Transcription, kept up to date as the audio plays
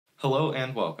Hello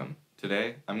and welcome.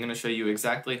 Today, I'm going to show you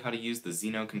exactly how to use the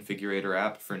Xeno Configurator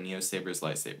app for NEOSABERS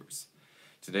lightsabers.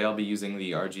 Today I'll be using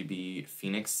the RGB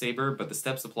Phoenix saber, but the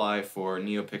steps apply for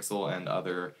NeoPixel and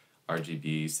other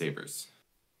RGB sabers.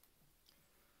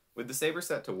 With the saber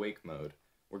set to wake mode,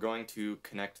 we're going to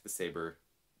connect the saber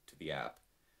to the app.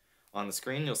 On the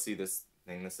screen you'll see this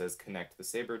thing that says connect the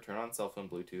saber, turn on cell phone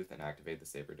Bluetooth, and activate the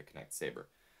saber to connect saber.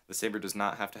 The saber does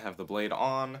not have to have the blade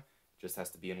on, just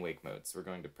has to be in wake mode. So we're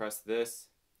going to press this,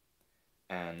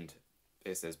 and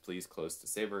it says please close to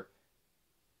saber,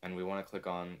 and we want to click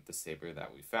on the saber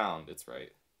that we found. It's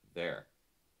right there.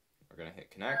 We're going to hit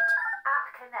connect.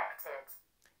 App connected.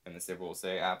 And the saber will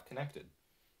say app connected.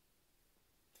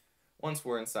 Once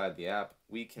we're inside the app,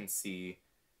 we can see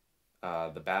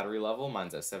the battery level.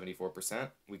 Mine's at 74%.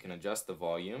 We can adjust the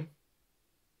volume.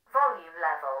 Volume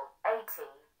level 80%.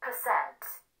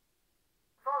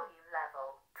 Volume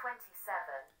level 27%.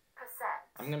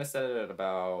 I'm going to set it at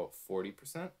about 40%.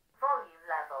 Volume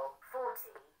level 40%.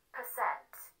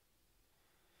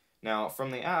 Now,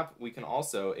 from the app, we can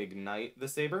also ignite the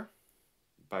saber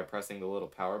by pressing the little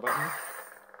power button.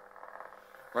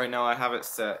 Right now I have it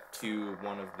set to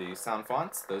one of the sound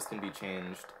fonts. Those can be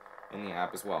changed in the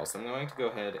app as well. So I'm going to go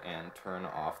ahead and turn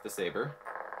off the saber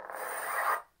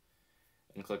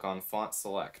and click on Font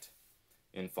Select.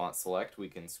 In Font Select, we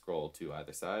can scroll to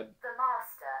either side.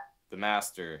 The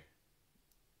Master.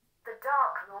 The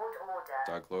Dark Lord Order.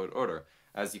 Dark Lord Order.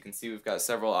 As you can see, we've got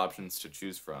several options to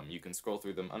choose from. You can scroll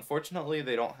through them. Unfortunately,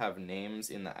 they don't have names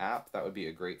in the app. That would be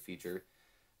a great feature,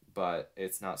 but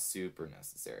it's not super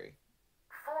necessary.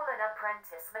 Fallen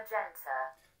Apprentice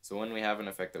Magenta. So when we have an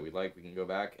effect that we like, we can go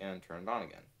back and turn it on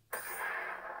again.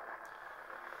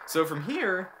 So from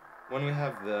here, when we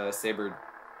have the saber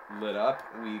lit up,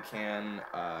 we can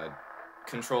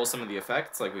control some of the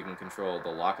effects, like we can control the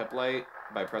lockup light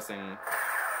by pressing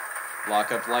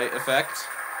lockup light effect,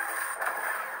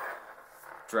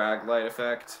 drag light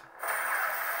effect,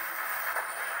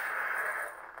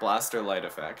 blaster light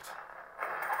effect,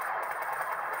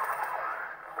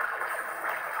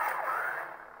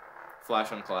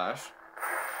 flash on clash,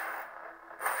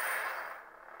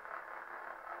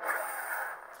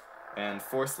 and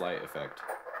force light effect.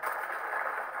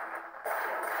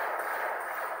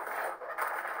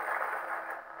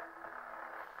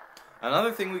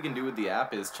 Another thing we can do with the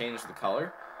app is change the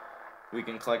color. We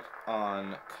can click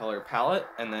on color palette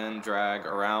and then drag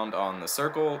around on the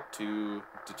circle to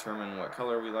determine what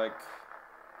color we like.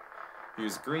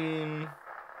 Use green,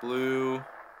 blue,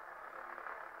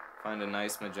 find a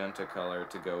nice magenta color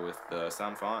to go with the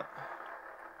sound font.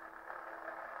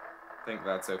 I think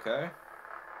that's okay.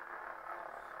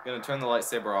 I'm going to turn the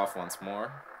lightsaber off once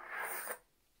more.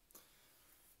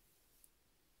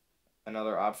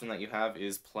 Another option that you have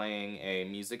is playing a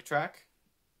music track,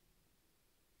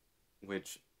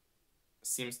 which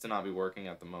seems to not be working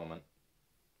at the moment.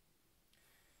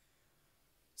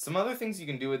 Some other things you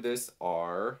can do with this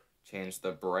are change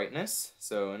the brightness.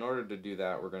 So in order to do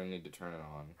that, we're going to need to turn it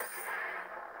on.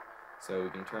 So we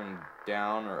can turn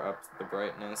down or up the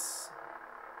brightness.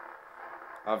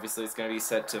 Obviously it's going to be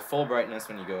set to full brightness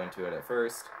when you go into it at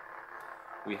first.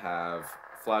 We have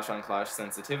flash on clash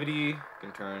sensitivity, you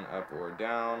can turn up or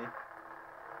down.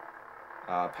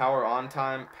 Power on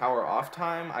time, power off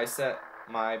time. I set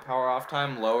my power off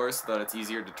time lower so that it's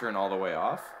easier to turn all the way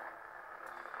off.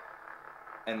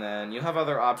 And then you have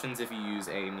other options if you use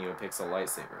a NeoPixel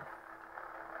lightsaber.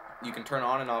 You can turn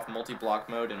on and off multi-block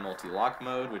mode and multi-lock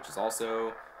mode, which is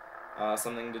also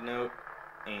something to note.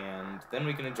 And then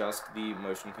we can adjust the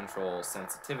motion control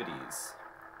sensitivities.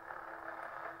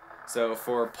 So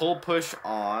for pull push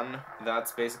on,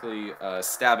 that's basically a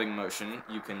stabbing motion.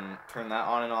 You can turn that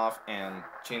on and off and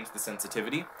change the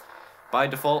sensitivity. By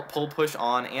default, pull push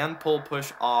on and pull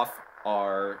push off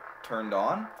are turned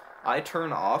on. I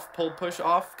turn off pull push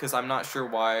off because I'm not sure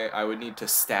why I would need to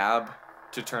stab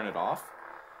to turn it off.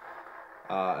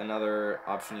 Another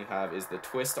option you have is the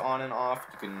twist on and off.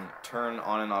 You can turn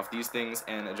on and off these things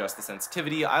and adjust the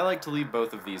sensitivity. I like to leave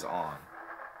both of these on.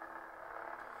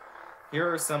 Here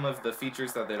are some of the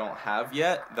features that they don't have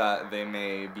yet that they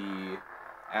may be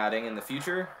adding in the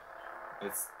future.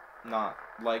 It's not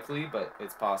likely, but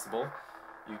it's possible.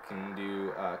 You can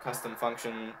do custom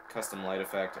function, custom light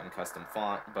effect, and custom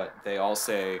font, but they all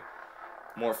say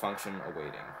more function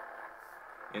awaiting.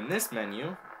 In this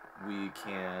menu, we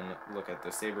can look at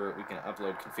the saber, we can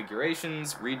upload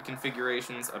configurations, read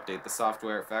configurations, update the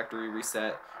software, factory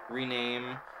reset,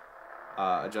 rename,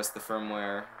 adjust the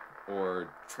firmware, or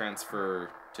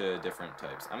transfer to different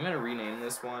types. I'm going to rename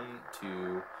this one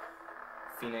to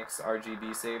Phoenix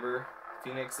RGB Saber.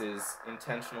 Phoenix is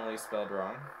intentionally spelled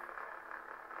wrong.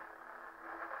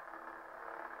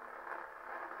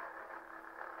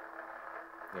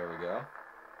 There we go.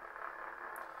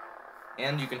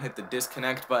 And you can hit the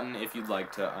disconnect button if you'd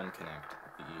like to unconnect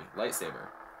the lightsaber.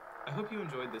 I hope you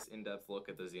enjoyed this in-depth look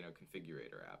at the Xeno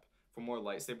Configurator app. For more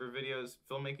lightsaber videos,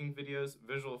 filmmaking videos,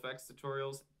 visual effects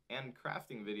tutorials, and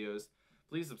crafting videos,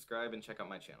 please subscribe and check out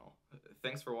my channel.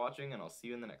 Thanks for watching, and I'll see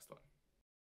you in the next one.